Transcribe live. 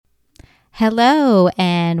Hello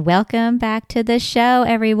and welcome back to the show,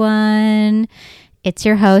 everyone. It's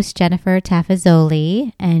your host, Jennifer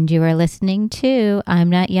Tafazzoli, and you are listening to I'm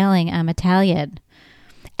Not Yelling, I'm Italian.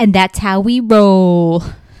 And that's how we roll.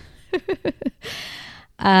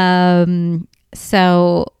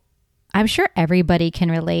 So I'm sure everybody can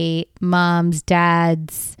relate, moms,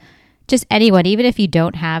 dads, just anyone, even if you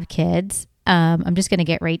don't have kids. I'm just going to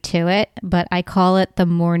get right to it, but I call it the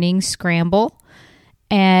morning scramble.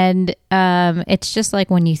 And it's just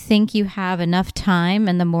like when you think you have enough time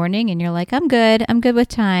in the morning and you're like, I'm good with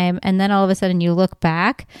time. And then all of a sudden you look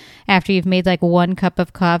back after you've made like one cup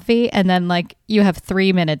of coffee and then like you have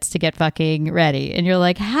 3 minutes to get fucking ready. And you're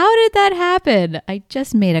like, how did that happen? I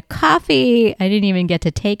just made a coffee. I didn't even get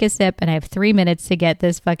to take a sip and I have 3 minutes to get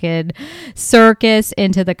this fucking circus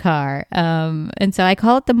into the car. And so I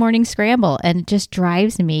call it the morning scramble and it just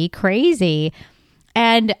drives me crazy.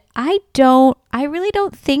 And I really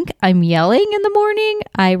don't think I'm yelling in the morning.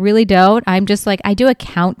 I really don't. I'm just like, I do a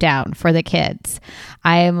countdown for the kids.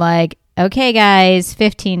 I am like, okay, guys,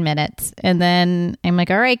 15 minutes. And then I'm like,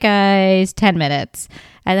 all right, guys, 10 minutes.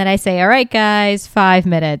 And then I say, all right, guys, 5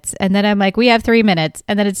 minutes. And then I'm like, we have 3 minutes.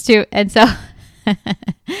 And then it's 2. And so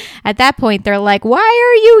at that point, they're like, why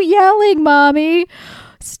are you yelling, mommy?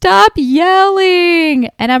 Stop yelling.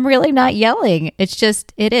 And I'm really not yelling.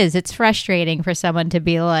 It's frustrating for someone to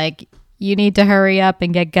be like, you need to hurry up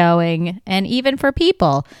and get going. And even for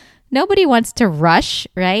people, nobody wants to rush,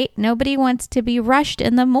 right? Nobody wants to be rushed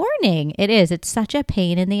in the morning. It's such a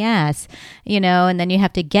pain in the ass, and then you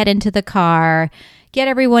have to get into the car, get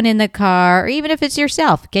everyone in the car, or even if it's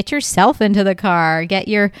yourself, get yourself into the car,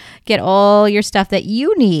 get all your stuff that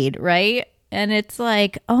you need, right? And it's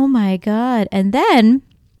like, oh my God. And then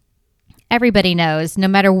everybody knows, no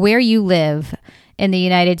matter where you live in the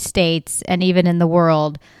United States and even in the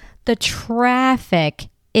world, the traffic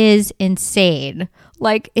is insane.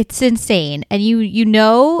 Like, it's insane. And you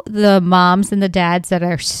know the moms and the dads that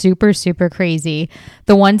are super, super crazy,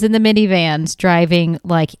 the ones in the minivans driving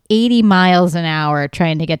like 80 miles an hour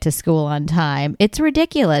trying to get to school on time. It's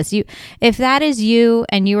ridiculous. If that is you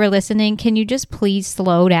and you are listening, can you just please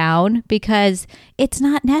slow down? Because it's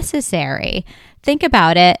not necessary. Think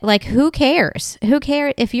about it. Like, who cares? Who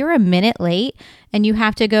cares if you're a minute late and you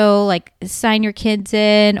have to go like sign your kids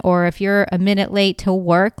in, or if you're a minute late to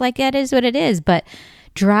work, like that is what it is. But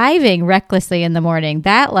driving recklessly in the morning,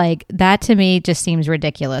 that to me just seems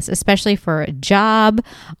ridiculous, especially for a job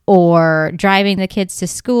or driving the kids to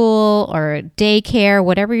school or daycare,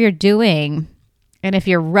 whatever you're doing. And if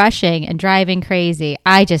you're rushing and driving crazy,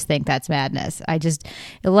 I just think that's madness.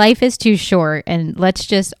 Life is too short and let's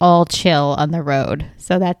just all chill on the road.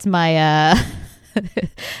 So that's my,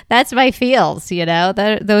 that's my feels,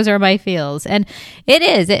 those are my feels. And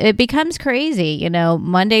it becomes crazy,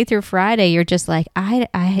 Monday through Friday, you're just like,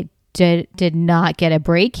 I did not get a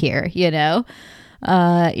break here,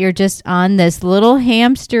 you're just on this little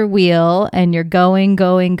hamster wheel and you're going.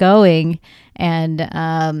 And,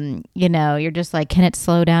 you're just like, can it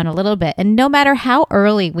slow down a little bit? And no matter how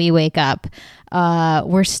early we wake up,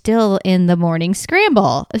 we're still in the morning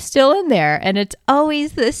scramble, still in there. And it's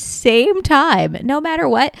always the same time. No matter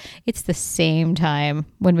what, it's the same time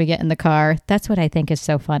when we get in the car. That's what I think is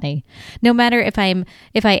so funny. No matter if I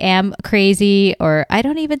am crazy or I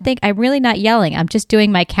don't even think I'm really not yelling. I'm just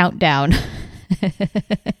doing my countdown.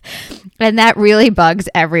 And that really bugs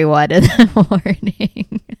everyone in the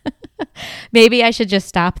morning. Maybe I should just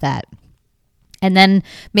stop that. And then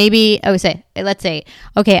maybe, let's say,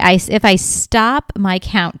 okay, if I stop my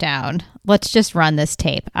countdown, let's just run this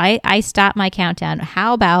tape. I stop my countdown.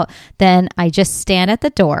 How about then I just stand at the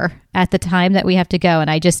door at the time that we have to go and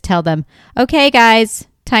I just tell them, okay, guys,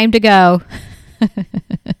 time to go.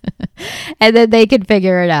 And then they can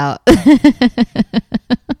figure it out.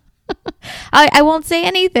 I won't say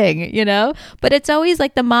anything, but it's always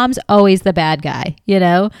like the mom's always the bad guy,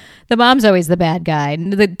 the mom's always the bad guy.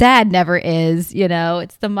 The dad never is,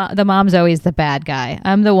 it's the mom's always the bad guy.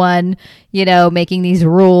 I'm the one, making these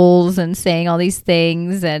rules and saying all these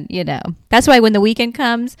things. And, that's why when the weekend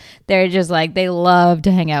comes, they're just like, they love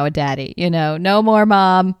to hang out with daddy, no more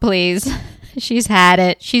mom, please. She's had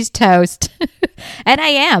it. She's toast. And I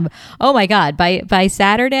am. Oh my God. By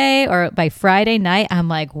Saturday or by Friday night, I'm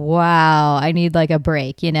like, wow, I need like a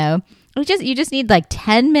break, You just need like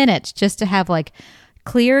 10 minutes just to have like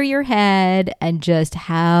clear your head and just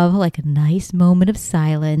have like a nice moment of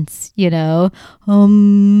silence, That's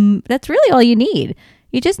really all you need.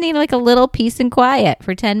 You just need like a little peace and quiet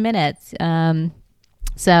for 10 minutes.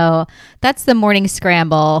 So that's the morning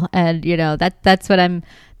scramble. And,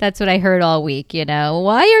 that's what I heard all week,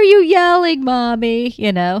 Why are you yelling, mommy?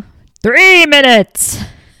 3 minutes,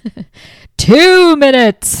 2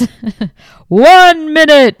 minutes, 1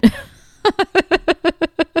 minute.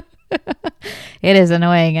 It is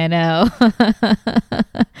annoying, I know.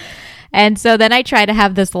 And so then I try to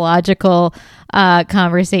have this logical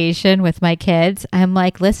conversation with my kids. I'm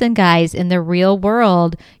like, listen, guys, in the real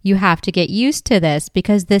world, you have to get used to this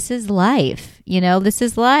because this is life. This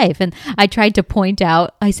is life. And I tried to point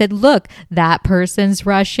out, I said, look, that person's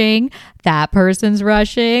rushing. That person's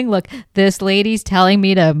rushing. Look, this lady's telling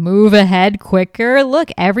me to move ahead quicker.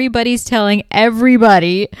 Look, everybody's telling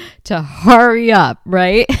everybody to hurry up,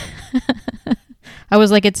 right? I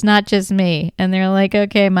was like, it's not just me. And they're like,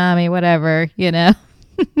 okay, mommy, whatever,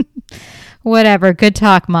 whatever. Good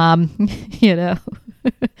talk, mom.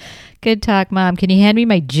 Good talk, mom. Can you hand me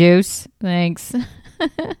my juice? Thanks.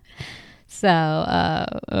 So,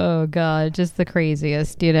 oh God, just the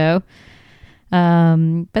craziest,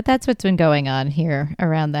 But that's what's been going on here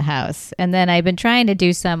around the house. And then I've been trying to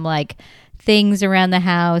do some things around the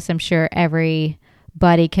house. I'm sure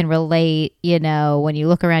everybody can relate, when you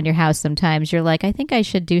look around your house, sometimes you're like, I think I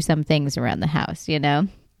should do some things around the house, And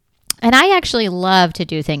I actually love to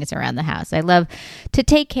do things around the house. I love to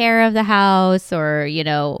take care of the house or,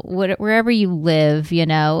 wherever you live, you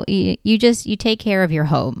take care of your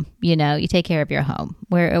home, you take care of your home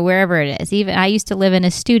wherever it is. Even I used to live in a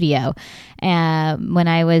studio when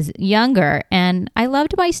I was younger and I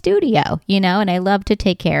loved my studio, and I love to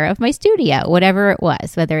take care of my studio, whatever it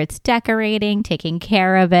was, whether it's decorating, taking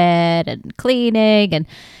care of it and cleaning and,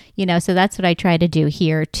 so that's what I try to do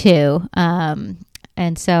here too.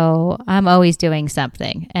 And so I'm always doing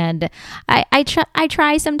something. And I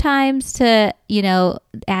try sometimes to,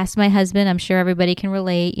 ask my husband. I'm sure everybody can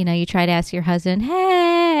relate. You try to ask your husband,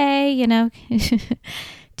 hey,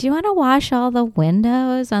 do you want to wash all the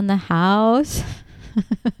windows on the house?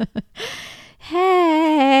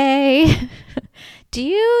 Hey, do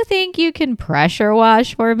you think you can pressure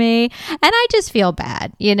wash for me? And I just feel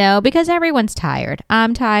bad, because everyone's tired.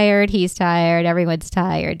 I'm tired. He's tired. Everyone's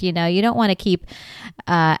tired. You don't want to keep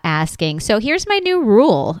asking. So here's my new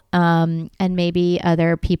rule. And maybe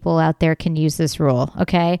other people out there can use this rule.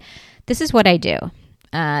 Okay. This is what I do.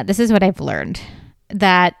 This is what I've learned,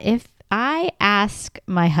 that if I ask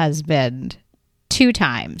my husband 2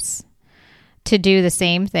 times to do the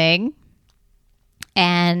same thing,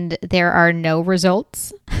 and there are no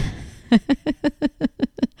results, then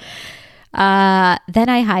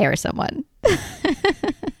I hire someone.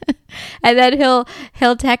 And then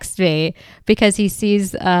he'll text me because he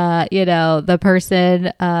sees, the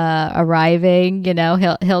person arriving.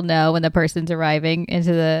 He'll know when the person's arriving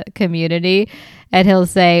into the community, and he'll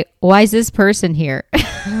say, "Why is this person here?"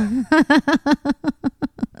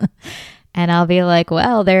 And I'll be like,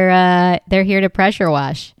 "Well, they're here to pressure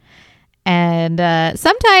wash." And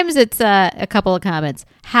sometimes it's a couple of comments.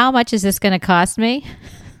 How much is this going to cost me?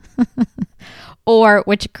 Or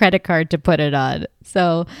which credit card to put it on.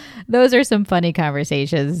 So those are some funny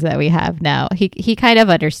conversations that we have now. He kind of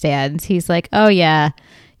understands. He's like, oh yeah,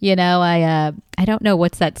 I don't know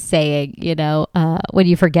what's that saying, when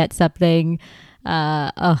you forget something.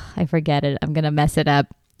 I forget it. I'm going to mess it up.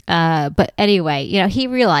 But anyway, he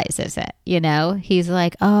realizes it, he's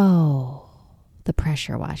like, oh, the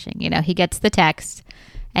pressure washing, he gets the text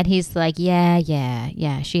and he's like,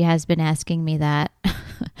 yeah, she has been asking me that.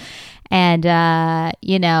 And,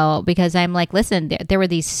 because I'm like, listen, there were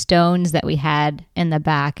these stones that we had in the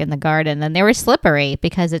back in the garden, and they were slippery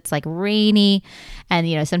because it's like rainy.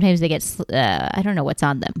 And, sometimes they get, I don't know what's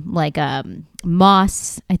on them, like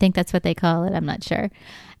moss. I think that's what they call it. I'm not sure.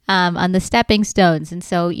 On the stepping stones. And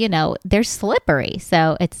so, they're slippery.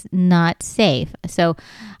 So it's not safe. So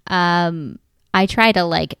I try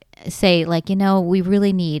to say we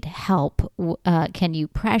really need help. Can you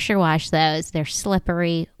pressure wash those? They're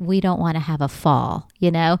slippery. We don't want to have a fall.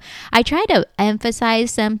 I try to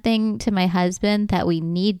emphasize something to my husband that we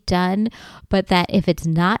need done, but that if it's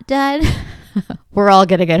not done, we're all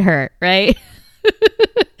going to get hurt. Right.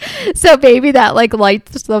 So maybe that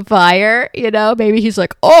lights the fire, maybe he's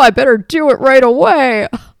like, oh, I better do it right away.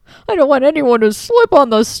 I don't want anyone to slip on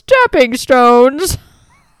the stepping stones.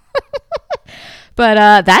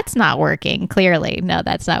 But that's not working, clearly. No,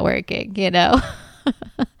 that's not working, And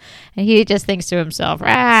he just thinks to himself,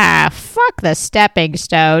 fuck the stepping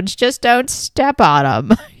stones. Just don't step on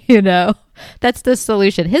them, That's the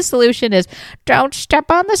solution. His solution is don't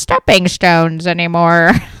step on the stepping stones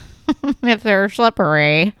anymore if they're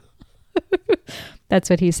slippery. That's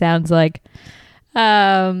what he sounds like.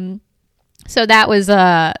 So that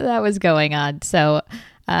was going on. So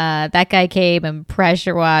that guy came and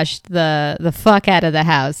pressure washed the fuck out of the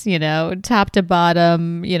house, top to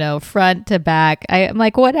bottom, front to back. I'm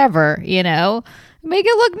like, whatever, make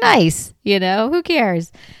it look nice, who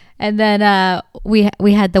cares? And then we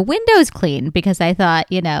had the windows cleaned because I thought,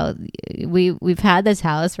 we've had this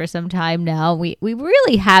house for some time now. We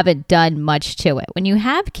really haven't done much to it. When you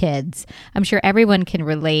have kids, I'm sure everyone can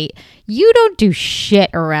relate. You don't do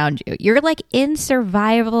shit around you. You're like in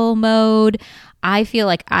survival mode. I feel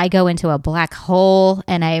like I go into a black hole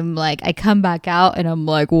and I'm like, I come back out and I'm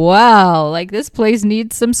like, wow, like this place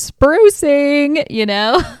needs some sprucing,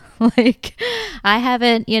 Like I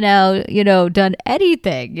haven't, done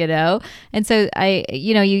anything, And so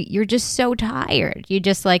you're just so tired. You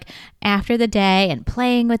just like after the day and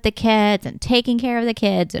playing with the kids and taking care of the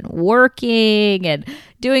kids and working and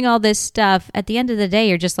doing all this stuff. At the end of the day,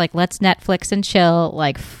 you're just like, let's Netflix and chill.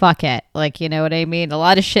 Like, fuck it. Like, you know what I mean? A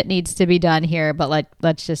lot of shit needs to be done here, but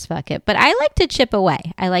let's just fuck it. But I like to chip away.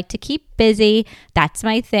 I like to keep busy. That's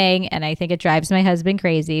my thing. And I think it drives my husband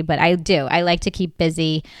crazy, but I do. I like to keep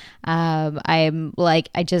busy. I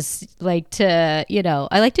just like to,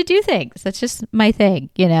 I like to do things. That's just my thing,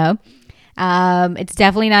 It's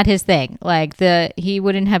definitely not his thing. Like he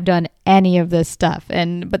wouldn't have done any of this stuff.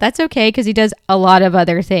 But that's okay because he does a lot of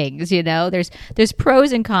other things, There's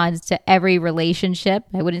pros and cons to every relationship.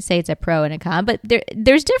 I wouldn't say it's a pro and a con, but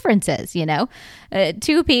there's differences,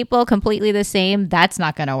 Two people completely the same, that's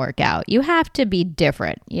not going to work out. You have to be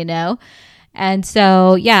different, And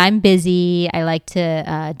so, yeah, I'm busy. I like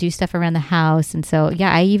to do stuff around the house. And so,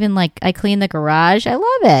 yeah, I clean the garage. I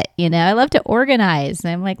love it. I love to organize.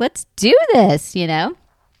 And I'm like, let's do this,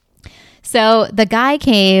 So the guy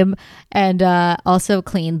came and also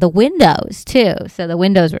cleaned the windows too. So the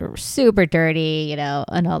windows were super dirty,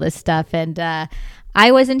 and all this stuff. And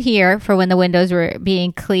I wasn't here for when the windows were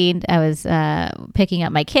being cleaned. I was picking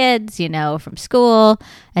up my kids, from school.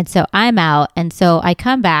 And so I'm out. And so I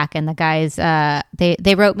come back and the guys,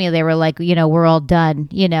 they wrote me, they were like, we're all done.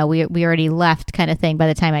 We already left kind of thing by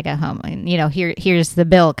the time I got home. And, here's the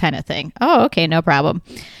bill kind of thing. Oh, okay, no problem.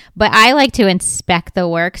 But I like to inspect the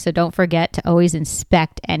work. So don't forget to always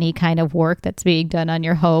inspect any kind of work that's being done on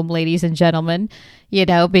your home, ladies and gentlemen,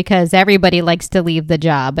 because everybody likes to leave the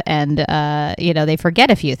job and, they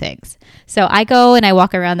forget a few things. So I go and I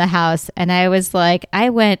walk around the house and I was like, I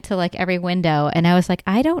went to like every window and I was like,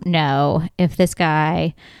 I don't know if this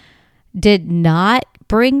guy did not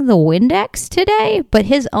bring the Windex today, but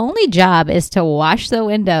his only job is to wash the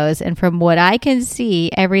windows. And from what I can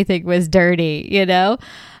see, everything was dirty,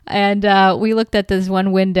 And we looked at this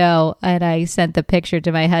one window and I sent the picture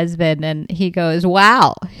to my husband and he goes,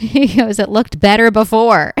 wow. He goes, it looked better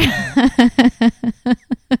before.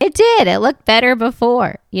 It did. It looked better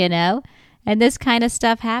before, and this kind of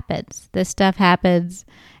stuff happens.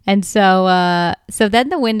 And so then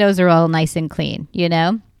the windows are all nice and clean,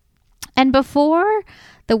 And before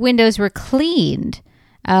the windows were cleaned,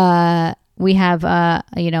 we have,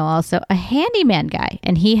 also a handyman guy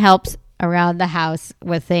and he helps around the house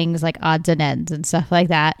with things like odds and ends and stuff like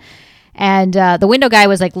that. And the window guy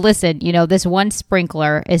was like, listen, this one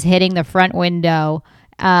sprinkler is hitting the front window,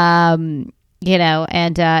 and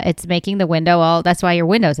it's making the window that's why your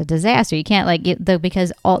window's a disaster. You can't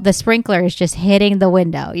because all the sprinkler is just hitting the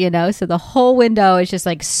window, so the whole window is just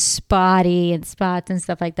like spotty and spots and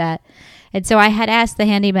stuff like that. And so I had asked the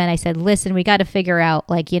handyman, I said, listen, we got to figure out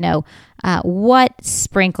what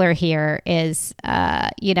sprinkler here is,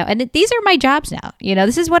 and these are my jobs now,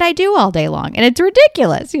 this is what I do all day long and it's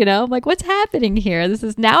ridiculous. I'm like, what's happening here?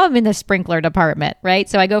 Now I'm in the sprinkler department, right?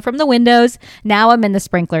 So I go from the windows. Now I'm in the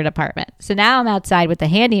sprinkler department. So now I'm outside with the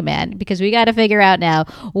handyman because we got to figure out now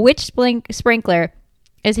which sprinkler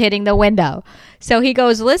is hitting the window. So he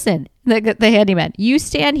goes, listen, the handyman, you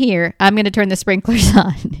stand here. I'm going to turn the sprinklers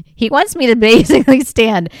on. He wants me to basically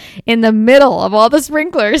stand in the middle of all the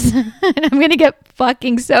sprinklers and I'm going to get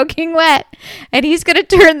fucking soaking wet and he's going to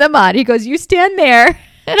turn them on. He goes, you stand there.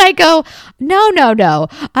 And I go, no.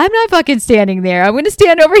 I'm not fucking standing there. I'm going to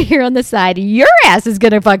stand over here on the side. Your ass is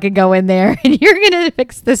going to fucking go in there and you're going to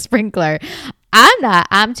fix the sprinkler. I'm not.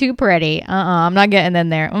 I'm too pretty. I'm not getting in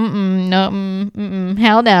there. No.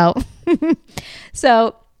 Hell no.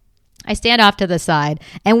 So I stand off to the side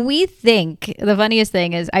and we think the funniest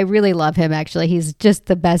thing is I really love him. Actually, he's just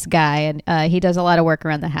the best guy. And he does a lot of work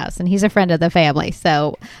around the house and he's a friend of the family.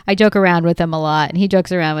 So I joke around with him a lot and he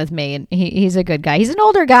jokes around with me and he's a good guy. He's an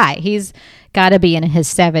older guy. He's got to be in his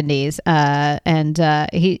 70s.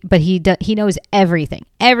 He knows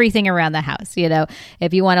everything around the house. You know,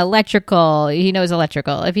 if you want electrical, he knows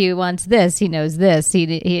electrical. If he wants this, he knows this.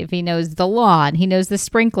 If he knows the lawn, he knows the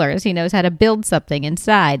sprinklers. He knows how to build something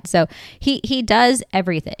inside. So he does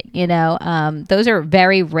everything. You know, those are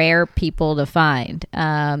very rare people to find.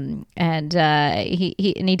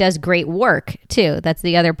 He does great work too. That's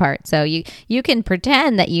the other part. So you can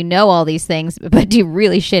pretend that you know all these things, but do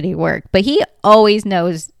really shitty work. But he always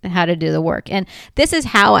knows how to do the work. And this is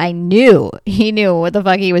how I knew he knew what the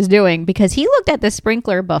fuck he was doing, because he looked at the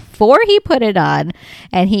sprinkler before he put it on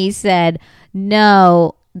and he said,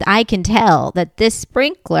 "No, I can tell that this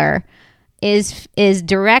sprinkler is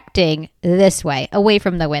directing this way, away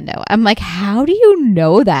from the window." I'm like, how do you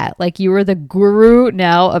know that? Like, you were the guru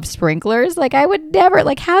now of sprinklers? Like, I would never,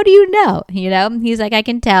 like, how do you know? You know, he's like, I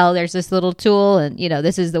can tell there's this little tool and, you know,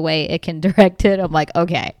 this is the way it can direct it. I'm like,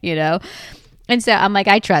 okay, you know? And so I'm like,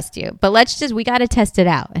 I trust you, but we got to test it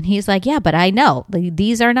out. And he's like, yeah, but I know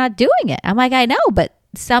these are not doing it. I'm like, I know, but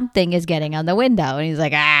something is getting on the window. And he's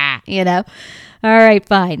like, you know? All right,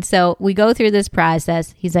 fine. So we go through this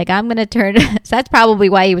process. He's like, I'm going to turn. So that's probably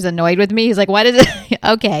why he was annoyed with me. He's like, what is it?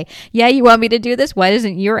 Okay. Yeah, you want me to do this? Why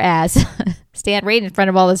doesn't your ass stand right in front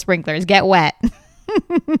of all the sprinklers? Get wet.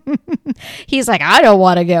 He's like, I don't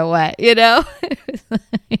want to get wet, you know?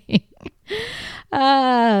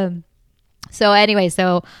 So anyway,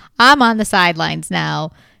 so I'm on the sidelines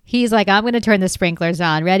now. He's like, I'm going to turn the sprinklers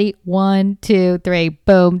on. Ready? 1, 2, 3,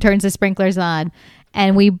 boom, turns the sprinklers on.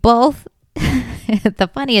 And we both, the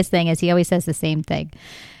funniest thing is he always says the same thing.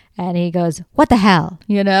 And he goes, what the hell?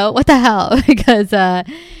 You know, what the hell? Because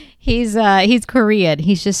he's Korean.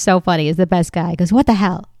 He's just so funny. He's the best guy. He goes, what the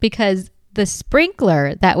hell? Because the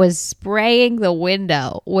sprinkler that was spraying the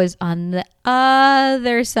window was on the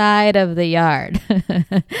other side of the yard,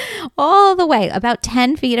 all the way, about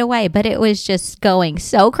 10 feet away. But it was just going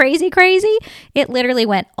so crazy. It literally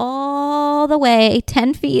went all the way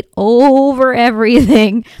 10 feet over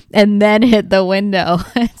everything and then hit the window.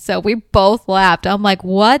 So we both laughed. I'm like,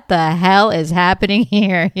 what the hell is happening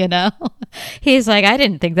here? You know, he's like, I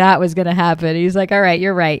didn't think that was going to happen. He's like, all right,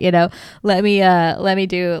 you're right. You know, let me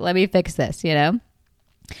fix this, you know?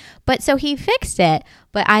 But so he fixed it,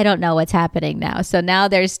 but I don't know what's happening now. So now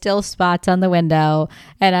there's still spots on the window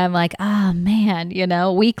and I'm like, oh man, you know,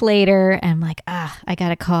 a week later, I'm like, I got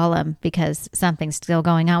to call him because something's still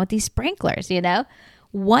going on with these sprinklers, you know?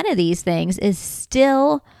 One of these things is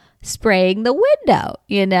still spraying the window,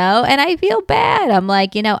 you know, and I feel bad. I'm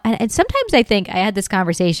like, you know, and sometimes I think, I had this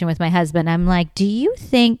conversation with my husband. I'm like, do you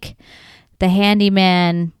think the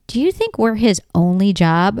handyman, do you think we're his only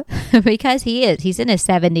job? Because he's in his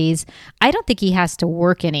 70s. I don't think he has to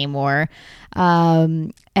work anymore.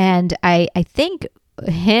 And I think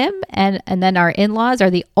him and then our in-laws are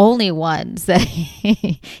the only ones that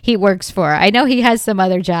he works for. I know he has some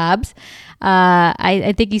other jobs.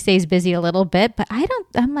 I think he stays busy a little bit, but I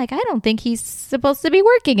don't think he's supposed to be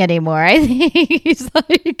working anymore. I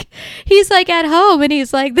think he's like at home and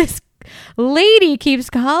he's like, this lady keeps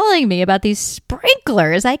calling me about these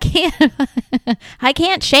sprinklers. I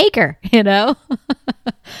can't shake her, you know?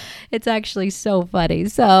 It's actually so funny.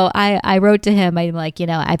 So I wrote to him. I'm like, you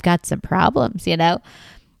know, I've got some problems, you know?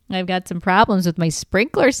 I've got some problems with my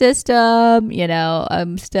sprinkler system. You know,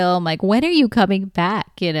 I'm like, when are you coming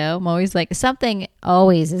back? You know, I'm always like, something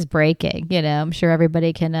always is breaking. You know, I'm sure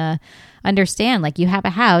everybody can understand. Like, you have a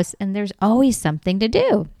house and there's always something to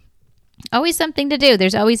do. Always something to do.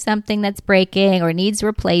 There's always something that's breaking or needs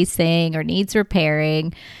replacing or needs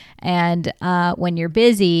repairing. And when you're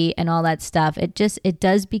busy and all that stuff, it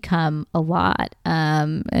does become a lot.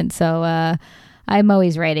 And so I'm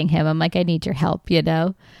always writing him. I'm like, I need your help, you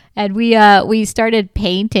know. And we started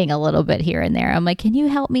painting a little bit here and there. I'm like, can you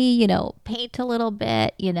help me, you know, paint a little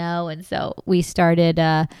bit, you know? And so we started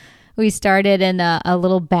in a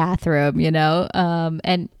little bathroom, you know,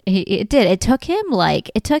 and it took him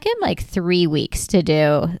like 3 weeks to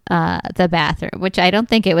do the bathroom, which I don't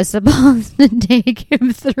think it was supposed to take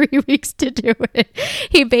him 3 weeks to do it.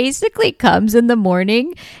 He basically comes in the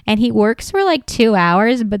morning and he works for like 2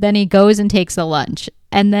 hours, but then he goes and takes a lunch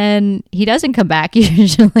and then he doesn't come back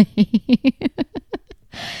usually.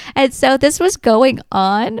 And so this was going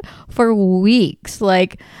on for weeks.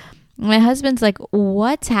 Like, my husband's like,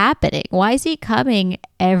 what's happening? Why is he coming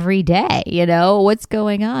every day? You know, what's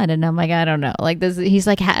going on? And I'm like, I don't know. Like this, he's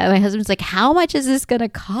like, my husband's like, how much is this going to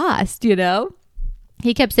cost? You know,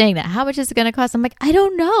 he kept saying that. How much is it going to cost? I'm like, I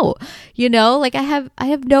don't know. You know, like I have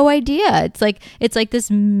no idea. It's like this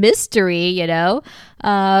mystery, you know,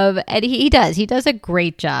 And he does a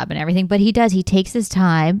great job and everything, but he takes his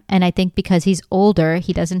time. And I think because he's older,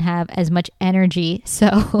 he doesn't have as much energy.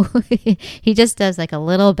 So he just does like a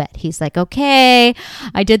little bit. He's like, okay,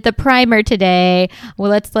 I did the primer today. Well,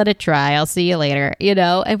 let's let it dry. I'll see you later,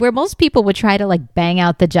 and where most people would try to like bang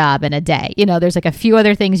out the job in a day, there's like a few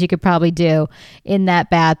other things you could probably do in that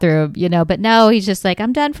bathroom, but no, he's just like,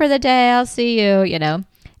 I'm done for the day. I'll see you,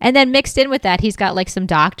 And then mixed in with that, he's got like some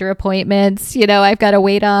doctor appointments, I've got to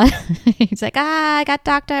wait on. He's like, I got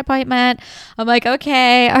doctor appointment. I'm like,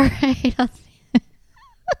 okay, all right.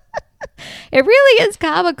 It really is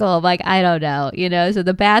comical. I'm like, I don't know, So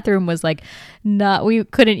the bathroom was like we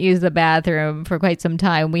couldn't use the bathroom for quite some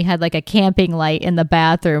time. We had like a camping light in the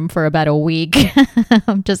bathroom for about a week.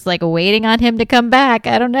 I'm just like waiting on him to come back.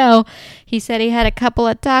 I don't know. He said he had a couple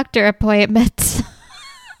of doctor appointments.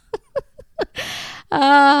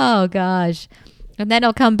 Oh, gosh. And then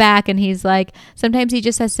he'll come back and he's like, sometimes he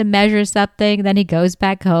just has to measure something. Then he goes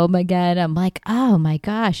back home again. I'm like, oh my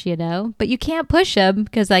gosh, but you can't push him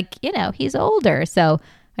because like, he's older. So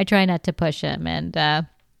I try not to push him. And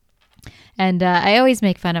I always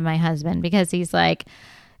make fun of my husband because he's like,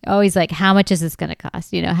 always like, how much is this going to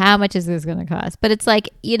cost? How much is this going to cost? But it's like,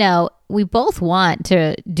 we both want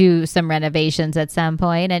to do some renovations at some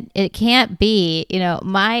point, and it can't be,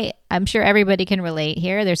 I'm sure everybody can relate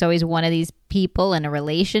here. There's always one of these people in a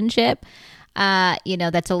relationship,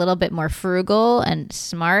 that's a little bit more frugal and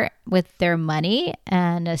smart with their money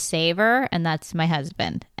and a saver. And that's my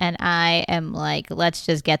husband. And I am like, let's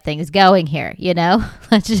just get things going here.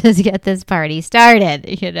 Let's just get this party started,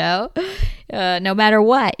 no matter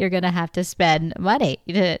what, you're going to have to spend money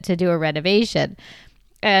to do a renovation.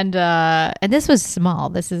 And this was small.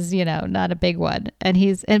 This is, not a big one.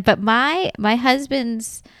 But my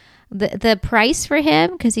husband's, the price for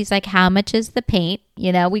him, because he's like, how much is the paint?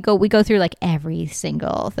 We go through like every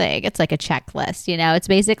single thing. It's like a checklist, it's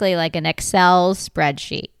basically like an Excel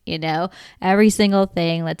spreadsheet, every single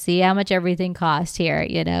thing. Let's see how much everything costs here,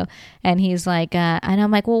 and he's like, and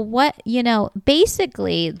I'm like, well, what,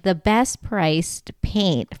 basically the best priced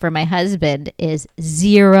paint for my husband is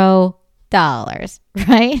 $0,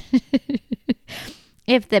 right?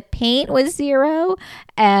 If the paint was $0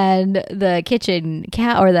 and the kitchen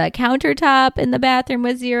or the countertop in the bathroom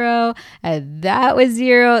was $0 and that was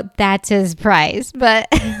 $0, that's his price. But,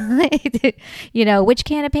 which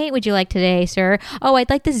can of paint would you like today, sir? Oh, I'd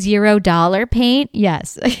like the $0 paint.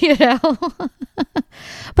 Yes.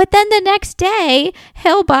 But then the next day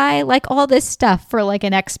he'll buy like all this stuff for like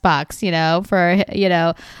an Xbox,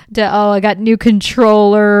 I got new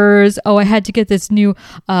controllers. Oh, I had to get this new,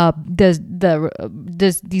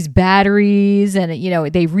 these batteries and,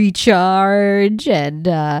 they recharge and,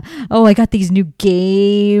 I got these new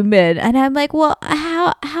game and I'm like, well,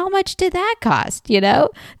 how much did that cost?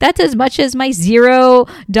 That's as much as my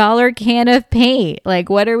 $0 can of paint. Like,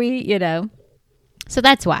 what are we, So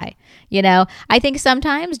that's why, I think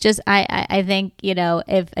sometimes I think,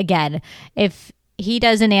 if he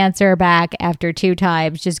doesn't answer back after 2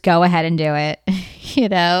 times, just go ahead and do it,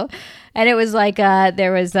 And it was like,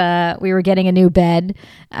 we were getting a new bed,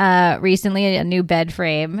 recently, a new bed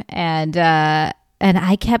frame. And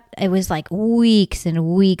it was like weeks and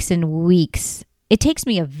weeks and weeks. It takes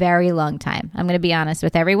me a very long time. I'm going to be honest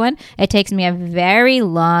with everyone. It takes me a very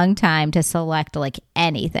long time to select like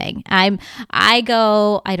anything. I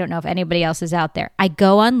don't know if anybody else is out there. I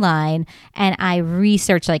go online and I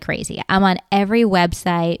research like crazy. I'm on every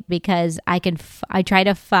website because I try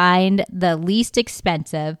to find the least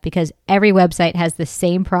expensive because every website has the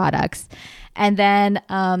same products. And then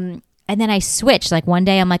I switch. Like one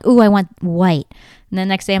day I'm like, ooh, I want white. And then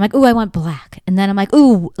the next day I'm like, ooh, I want black. And then I'm like,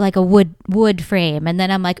 ooh, like a wood frame. And then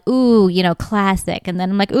I'm like, ooh, classic. And then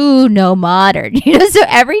I'm like, ooh, no, modern. So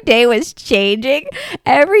every day was changing.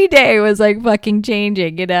 Every day was like fucking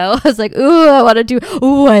changing, I was like, ooh, I want to do,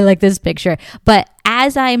 ooh, I like this picture. But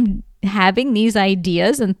as I'm having these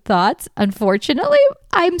ideas and thoughts, unfortunately,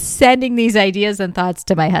 I'm sending these ideas and thoughts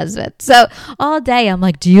to my husband. So all day I'm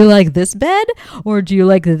like, do you like this bed? Or do you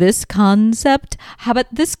like this concept? How about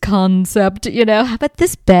this concept? How about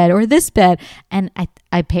this bed or this bed? And I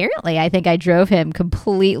think I drove him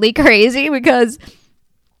completely crazy because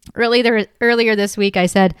earlier this week I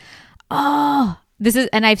said, oh,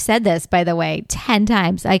 and I've said this, by the way, 10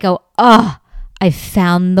 times. I go, oh, I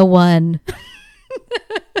found the one.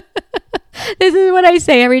 This is what I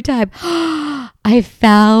say every time. I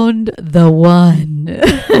found the one.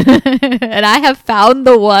 And I have found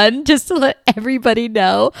the one, just to let everybody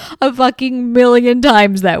know, a fucking million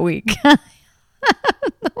times that week.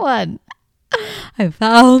 The one. I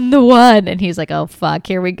found the one. And he's like, oh, fuck,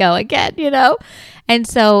 here we go again, And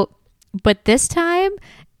so, but this time,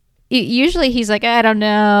 usually he's like, I don't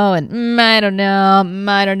know. And I don't know.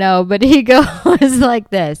 I don't know. But he goes like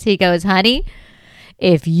this. He goes, honey,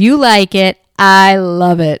 if you like it, I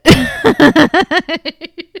love it.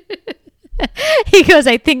 He goes,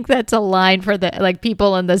 I think that's a line for the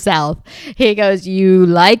people in the South. He goes, you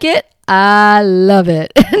like it? I love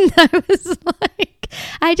it. And I was like,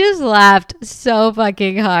 I just laughed so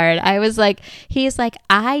fucking hard. I was like, he's like,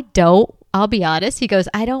 I'll be honest. He goes,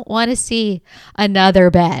 I don't want to see another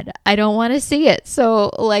bed. I don't want to see it.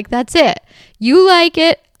 So that's it. You like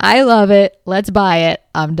it. I love it. Let's buy it.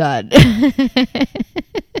 I'm done.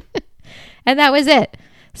 And that was it.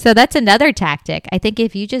 So that's another tactic. I think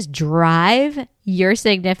if you just drive your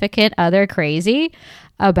significant other crazy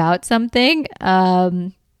about something,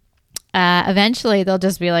 eventually they'll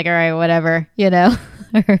just be like, all right, whatever,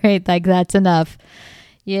 all right, that's enough.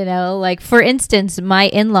 For instance, my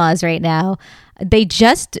in-laws right now, they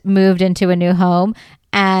just moved into a new home,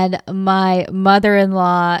 and my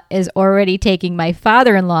mother-in-law is already taking my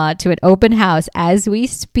father-in-law to an open house as we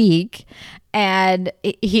speak. And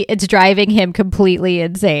it's driving him completely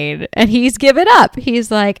insane. And he's given up.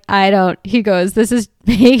 He's like, he goes, this is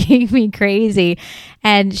making me crazy.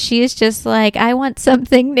 And she's just like, I want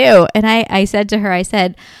something new. And I said to her, I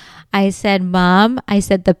said, Mom,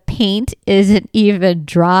 the paint isn't even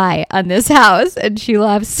dry on this house. And she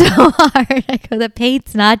laughed so hard. I go, the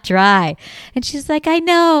paint's not dry. And she's like, I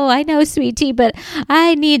know, sweetie, but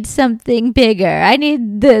I need something bigger. I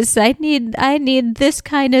need this. I need this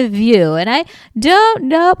kind of view. And I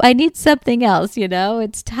need something else,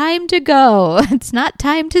 It's time to go. It's not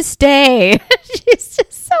time to stay. She's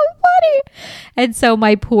just so funny. And so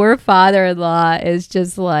my poor father-in-law is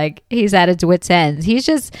just like, he's at his wit's ends.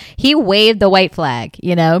 He waved the white flag,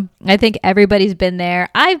 I think everybody's been there.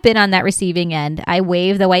 I've been on that receiving end. I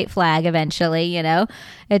wave the white flag eventually,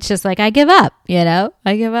 It's just like, I give up,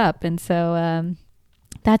 I give up. And so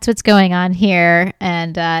that's what's going on here.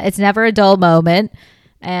 And it's never a dull moment.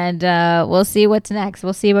 And we'll see what's next.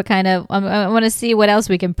 We'll see what kind of, I want to see what else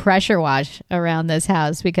we can pressure wash around this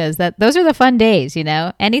house, because those are the fun days,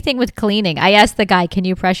 anything with cleaning. I asked the guy, can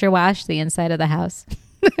you pressure wash the inside of the house?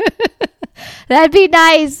 That'd be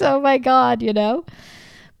nice. Oh my God,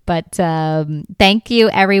 But thank you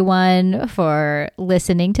everyone for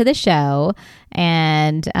listening to the show.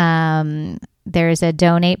 And there's a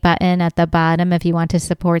donate button at the bottom if you want to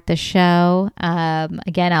support the show.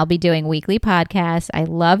 Again, I'll be doing weekly podcasts. I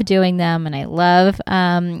love doing them, and I love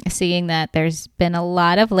seeing that there's been a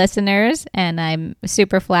lot of listeners, and I'm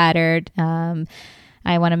super flattered.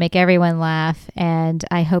 I want to make everyone laugh, and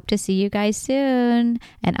I hope to see you guys soon.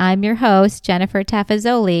 And I'm your host, Jennifer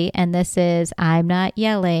Tafazzoli, and this is I'm Not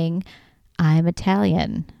Yelling, I'm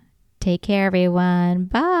Italian. Take care, everyone.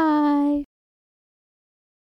 Bye.